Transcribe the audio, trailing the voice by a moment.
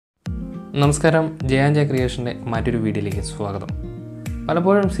നമസ്കാരം, J&J Creationsന്റെ മറ്റൊരു വീഡിയോയിലേക്ക് സ്വാഗതം.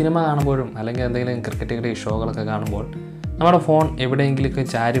 പലപ്പോഴും സിനിമ കാണുമ്പോഴും അല്ലെങ്കിൽ എന്തെങ്കിലും ക്രിക്കറ്റ് ഷോകളൊക്കെ കാണുമ്പോൾ നമ്മുടെ ഫോൺ എവിടെയെങ്കിലുമൊക്കെ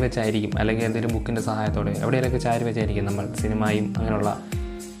ചാരി വെച്ചായിരിക്കും, അല്ലെങ്കിൽ എന്തെങ്കിലും ബുക്കിൻ്റെ സഹായത്തോടെ എവിടെയെങ്കിലുമൊക്കെ ചാരി വെച്ചായിരിക്കും നമ്മൾ സിനിമയും അങ്ങനെയുള്ള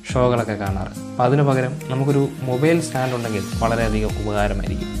ഷോകളൊക്കെ കാണാറ്. അപ്പോൾ അതിനു പകരം നമുക്കൊരു മൊബൈൽ സ്റ്റാൻഡ് ഉണ്ടെങ്കിൽ വളരെയധികം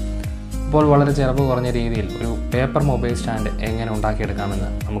ഉപകാരമായിരിക്കും. അപ്പോൾ വളരെ ചിലവ് കുറഞ്ഞ രീതിയിൽ ഒരു പേപ്പർ മൊബൈൽ സ്റ്റാൻഡ് എങ്ങനെ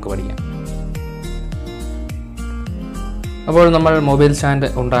ഉണ്ടാക്കിയെടുക്കാമെന്ന് നമുക്ക് പഠിക്കാം. അപ്പോൾ നമ്മൾ മൊബൈൽ സ്റ്റാൻഡ്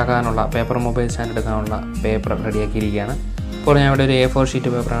ഉണ്ടാക്കാനുള്ള പേപ്പർ മൊബൈൽ സ്റ്റാൻഡ് എടുക്കാനുള്ള പേപ്പർ റെഡിയാക്കിയിരിക്കുകയാണ്. അപ്പോൾ ഞാൻ ഇവിടെ ഒരു A4 ഷീറ്റ്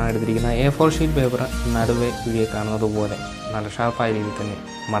പേപ്പറാണ് എടുത്തിരിക്കുന്നത്. A4 ഷീറ്റ് പേപ്പർ നടുവേ വീഡിയോ കാണുന്നത് പോലെ നല്ല ഷാർപ്പായ രീതിയിൽ തന്നെ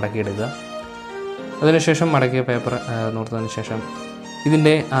മടക്കിയെടുക്കുക. അതിനുശേഷം മടക്കിയ പേപ്പർ നോർത്തതിന് ശേഷം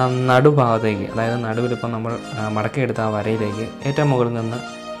ഇതിൻ്റെ നടുഭാഗത്തേക്ക്, അതായത് നടുവിലിപ്പം നമ്മൾ മടക്കിയെടുത്ത ആ വരയിലേക്ക് ഏറ്റവും മുകളിൽ നിന്ന്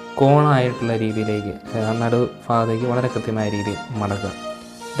കോണായിട്ടുള്ള രീതിയിലേക്ക് നടുഭാഗത്തേക്ക് വളരെ കൃത്യമായ രീതിയിൽ മടക്കുക.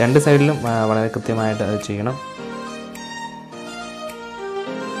 രണ്ട് സൈഡിലും വളരെ കൃത്യമായിട്ട് അത് ചെയ്യണം.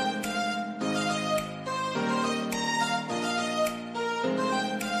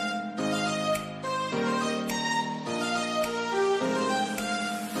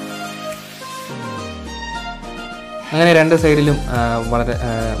 അങ്ങനെ രണ്ട് സൈഡിലും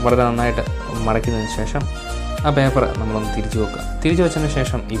വളരെ നന്നായിട്ട് മടക്കിയതിന് ശേഷം ആ പേപ്പർ നമ്മളൊന്ന് തിരിച്ചു വെക്കുക. തിരിച്ചു വെച്ചതിന്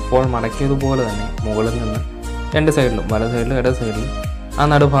ശേഷം ഇപ്പോൾ മടക്കിയതുപോലെ തന്നെ മുകളിൽ നിന്ന് രണ്ട് സൈഡിലും, വലത് സൈഡിലും ഇടത് സൈഡിലും ആ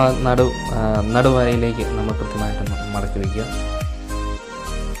നടുവരയിലേക്ക് നമ്മൾ കൃത്യമായിട്ടൊന്ന് മടക്കി വയ്ക്കുക.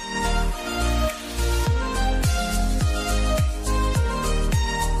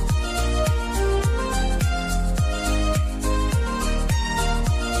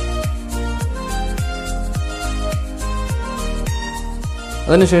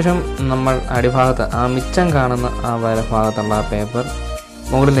 അതിനുശേഷം നമ്മൾ അടിഭാഗത്ത് ആ മിച്ചം കാണുന്ന ആ വലഭാഗത്തുള്ള ആ പേപ്പർ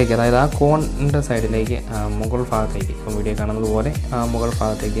മുകളിലേക്ക്, അതായത് ആ കോണിൻ്റെ സൈഡിലേക്ക് മുകൾ ഭാഗത്തേക്ക്, ഇപ്പം വീഡിയോ കാണുന്നത് പോലെ ആ മുകൾ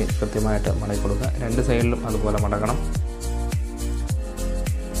ഭാഗത്തേക്ക് കൃത്യമായിട്ട് മടക്കി കൊടുക്കുക. രണ്ട് സൈഡിലും അതുപോലെ മടക്കണം.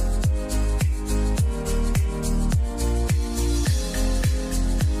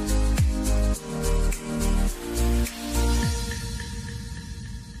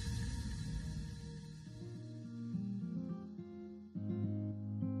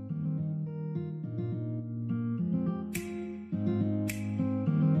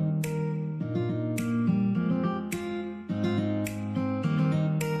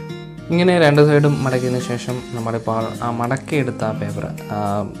 ഇങ്ങനെ രണ്ട് സൈഡും മടക്കിയതിന് ശേഷം നമ്മളിപ്പോൾ ആ മടക്കിയെടുത്ത ആ പേപ്പർ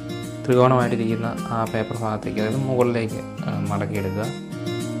ത്രികോണമായിട്ടിരിക്കുന്ന ആ പേപ്പർ ഭാഗത്തേക്ക്, അതായത് മുകളിലേക്ക് മടക്കിയെടുക്കുക.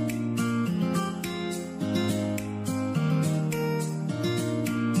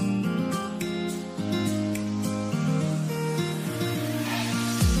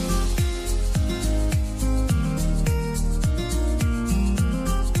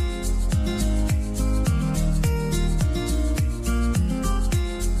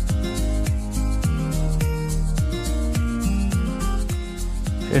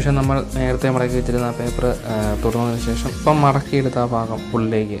 ശേഷം നമ്മൾ നേരത്തെ മടക്കി വെച്ചിരുന്ന ആ പേപ്പർ തുറന്നതിന് ശേഷം ഇപ്പം മടക്കിയെടുത്ത ആ ഭാഗം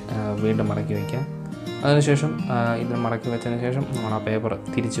ഉള്ളിലേക്ക് വീണ്ടും മടക്കി വയ്ക്കുക. അതിനുശേഷം ഇത് മടക്കി വെച്ചതിന് ശേഷം നമ്മൾ ആ പേപ്പർ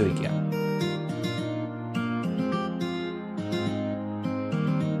തിരിച്ചു വയ്ക്കുക.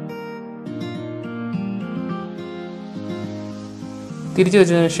 തിരിച്ചു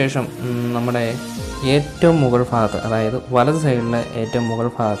വെച്ചതിന് ശേഷം നമ്മുടെ ഏറ്റവും മുകൾ ഭാഗത്ത്, അതായത് വലത് സൈഡിലെ ഏറ്റവും മുകൾ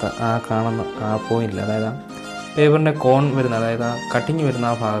ഭാഗത്ത് ആ കാണുന്ന ആ പോയിന്റിൽ, അതായത് പേപ്പറിൻ്റെ കോൺ വരുന്ന, അതായത് ആ കട്ടിങ് വരുന്ന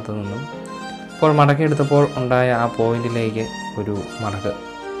ആ ഭാഗത്ത് നിന്നും ഇപ്പോൾ മടക്കിയെടുത്തപ്പോൾ ഉണ്ടായ ആ പോയിന്റിലേക്ക് ഒരു മടക്ക്,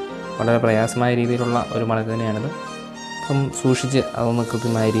 വളരെ പ്രയാസമായ രീതിയിലുള്ള ഒരു മടക്ക് തന്നെയാണിത്. അപ്പം സൂക്ഷിച്ച് അതൊന്ന്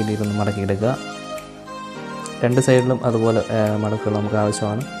കൃത്യമായ രീതിയിലൊന്ന് മടക്കിയെടുക്കുക. രണ്ട് സൈഡിലും അതുപോലെ മടക്കുകൾ നമുക്ക്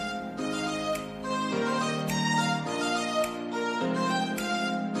ആവശ്യമാണ്.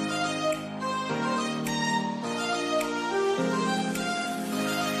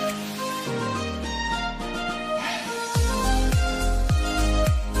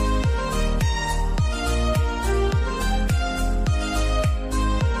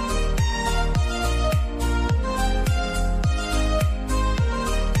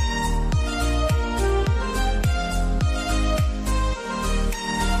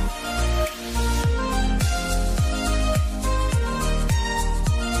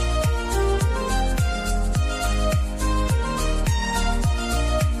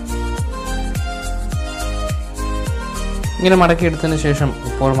 ഇങ്ങനെ മടക്കിയെടുത്തതിന് ശേഷം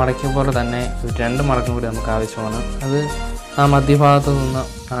ഇപ്പോൾ മടക്കിയ പോലെ തന്നെ രണ്ട് മടക്കും കൂടി നമുക്ക് ആവശ്യമാണ്. അത് ആ മധ്യഭാഗത്ത് നിന്ന്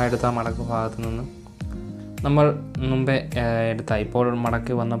എടുത്ത മടക്ക് ഭാഗത്ത് നിന്ന് നമ്മൾ മുമ്പേ എടുത്ത, ഇപ്പോൾ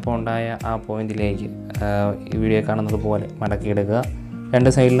മടക്കി വന്നപ്പോൾ ഉണ്ടായ ആ പോയിന്റിലേക്ക് വീഡിയോ കാണുന്നത് പോലെ മടക്കിയെടുക്കുക.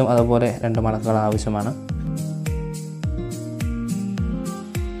 രണ്ട് സൈഡിലും അതുപോലെ രണ്ട് മടക്കുകൾ ആവശ്യമാണ്.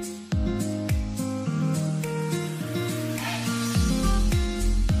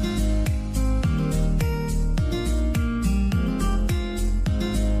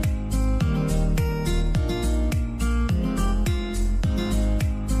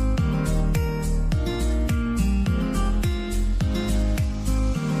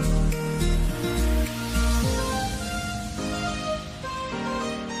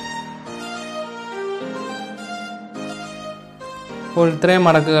 അപ്പോൾ ഇത്രയും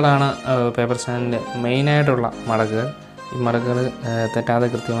മടക്കുകളാണ് പേപ്പർ സ്റ്റാൻഡിൻ്റെ മെയിനായിട്ടുള്ള മടക്കുകൾ. ഈ മടക്കുകൾ തെറ്റാതെ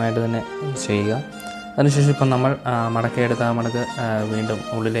കൃത്യമായിട്ട് തന്നെ ചെയ്യുക. അതിനുശേഷം ഇപ്പം നമ്മൾ മടക്കിയെടുത്ത ആ മടക്ക് വീണ്ടും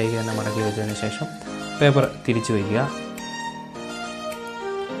ഉള്ളിലേക്ക് തന്നെ മടക്കി വെച്ചതിന് ശേഷം പേപ്പർ തിരിച്ചു വയ്ക്കുക.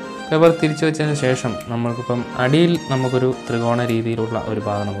 പേപ്പർ തിരിച്ചു വെച്ചതിന് ശേഷം നമ്മൾക്കിപ്പം അടിയിൽ നമുക്കൊരു ത്രികോണ രീതിയിലുള്ള ഒരു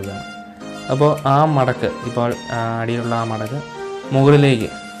ഭാഗം നമുക്ക് കാണാം. അപ്പോൾ ആ മടക്ക് ഇപ്പോൾ അടിയിലുള്ള ആ മടക്ക് മുകളിലേക്ക്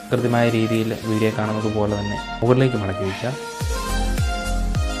കൃത്യമായ രീതിയിൽ വീഡിയോ കാണുന്നത് പോലെ തന്നെ മുകളിലേക്ക് മടക്കി വയ്ക്കുക.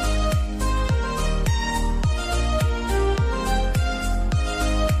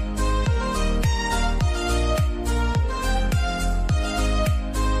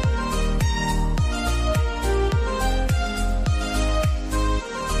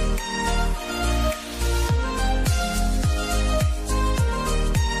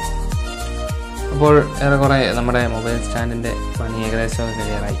 അപ്പോൾ ഏറെക്കുറെ നമ്മുടെ മൊബൈൽ സ്റ്റാൻഡിൻ്റെ പണി ഏകദേശം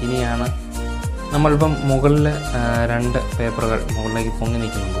കഴിയാറായി. ഇനിയാണ് നമ്മളിപ്പം മുകളിൽ 2 പേപ്പറുകൾ മുകളിലേക്ക് പൊങ്ങി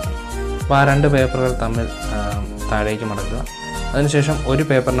നിൽക്കുന്നുണ്ട്. അപ്പോൾ ആ 2 പേപ്പറുകൾ തമ്മിൽ താഴേക്ക് മടക്കുക. അതിനുശേഷം ഒരു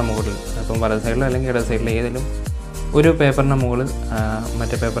പേപ്പറിൻ്റെ മുകളിൽ, ഇപ്പം വലത് സൈഡിലോ അല്ലെങ്കിൽ ഇടത് സൈഡിലോ ഏതെങ്കിലും ഒരു പേപ്പറിൻ്റെ മുകളിൽ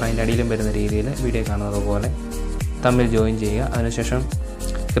മറ്റേ പേപ്പർ അതിൻ്റെ അടിയിലും വരുന്ന രീതിയിൽ വീഡിയോ കാണുന്നത് പോലെ തമ്മിൽ ജോയിൻ ചെയ്യുക. അതിനുശേഷം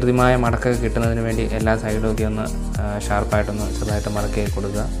കൃത്യമായ മടക്കൊക്കെ കിട്ടുന്നതിന് വേണ്ടി എല്ലാ സൈഡുമൊക്കെ ഒന്ന് ഷാർപ്പായിട്ടൊന്ന് ചെറുതായിട്ട് മടക്കി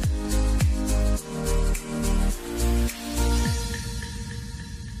കൊടുക്കുക.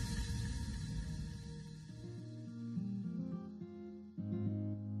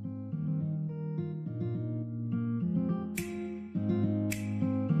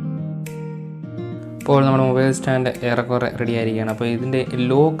 ഇപ്പോൾ നമ്മുടെ മൊബൈൽ സ്റ്റാൻഡ് ഏറെക്കുറെ റെഡി ആയിരിക്കുകയാണ്. അപ്പോൾ ഇതിൻ്റെ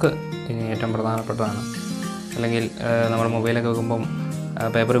ലോക്ക് ഏറ്റവും പ്രധാനപ്പെട്ടതാണ്. അല്ലെങ്കിൽ നമ്മുടെ മൊബൈലൊക്കെ വെക്കുമ്പം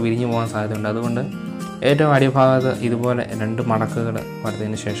പേപ്പർ വിരിഞ്ഞു പോകാൻ സാധ്യതയുണ്ട്. അതുകൊണ്ട് ഏറ്റവും അടിഭാഗത്ത് ഇതുപോലെ 2 മടക്കുകൾ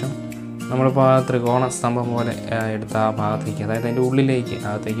വരുന്നതിന് ശേഷം നമ്മളിപ്പോൾ ആ ത്രികോണ സ്തംഭം പോലെ എടുത്ത ആ ഭാഗത്തേക്ക്, അതായത് അതിൻ്റെ ഉള്ളിലേക്ക്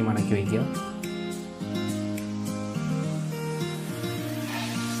അകത്തേക്ക് മടക്കി വയ്ക്കുക.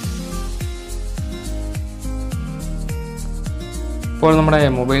 ഇപ്പോൾ നമ്മുടെ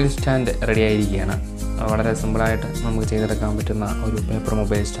മൊബൈൽ സ്റ്റാൻഡ് റെഡി ആയിരിക്കുകയാണ്. വളരെ സിമ്പിളായിട്ട് നമുക്ക് ചെയ്തെടുക്കാൻ പറ്റുന്ന ഒരു പേപ്പർ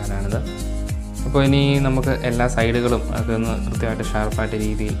മൊബൈൽ സ്റ്റാൻഡാണിത്. അപ്പോൾ ഇനി നമുക്ക് എല്ലാ സൈഡുകളും ഒക്കെ ഒന്ന് കൃത്യമായിട്ട് ഷാർപ്പായിട്ട്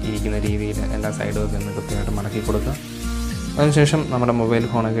ഇരിക്കുന്ന രീതിയിൽ എല്ലാ സൈഡും ഒക്കെ ഒന്ന് കൃത്യമായിട്ട് മടക്കി കൊടുക്കുക. അതിനുശേഷം നമ്മുടെ മൊബൈൽ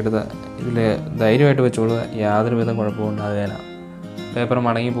ഫോണൊക്കെ എടുത്ത് ഇതിൽ ധൈര്യമായിട്ട് വെച്ചുകൊള്ളുക. യാതൊരു വിധം കുഴപ്പവും ഉണ്ടാകുകയില്ല. പേപ്പർ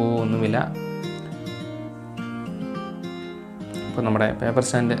മടങ്ങി പോകുമൊന്നുമില്ല. അപ്പോൾ നമ്മുടെ പേപ്പർ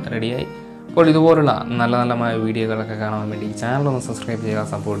സ്റ്റാൻഡ് റെഡിയായി. അപ്പോൾ ഇതുപോലുള്ള നല്ല വീഡിയോകളൊക്കെ കാണാൻ വേണ്ടി ഈ ചാനലൊന്ന് സബ്സ്ക്രൈബ് ചെയ്യുക,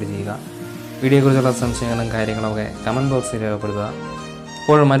 സപ്പോർട്ട് ചെയ്യുക. വീഡിയോയെക്കുറിച്ചുള്ള സംശയങ്ങളും കാര്യങ്ങളൊക്കെ കമൻറ്റ് ബോക്സിൽ രേഖപ്പെടുത്തുക.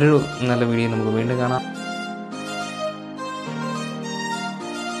 അപ്പോൾ മറ്റൊരു നല്ല വീഡിയോ നമുക്ക് വീണ്ടും കാണാം.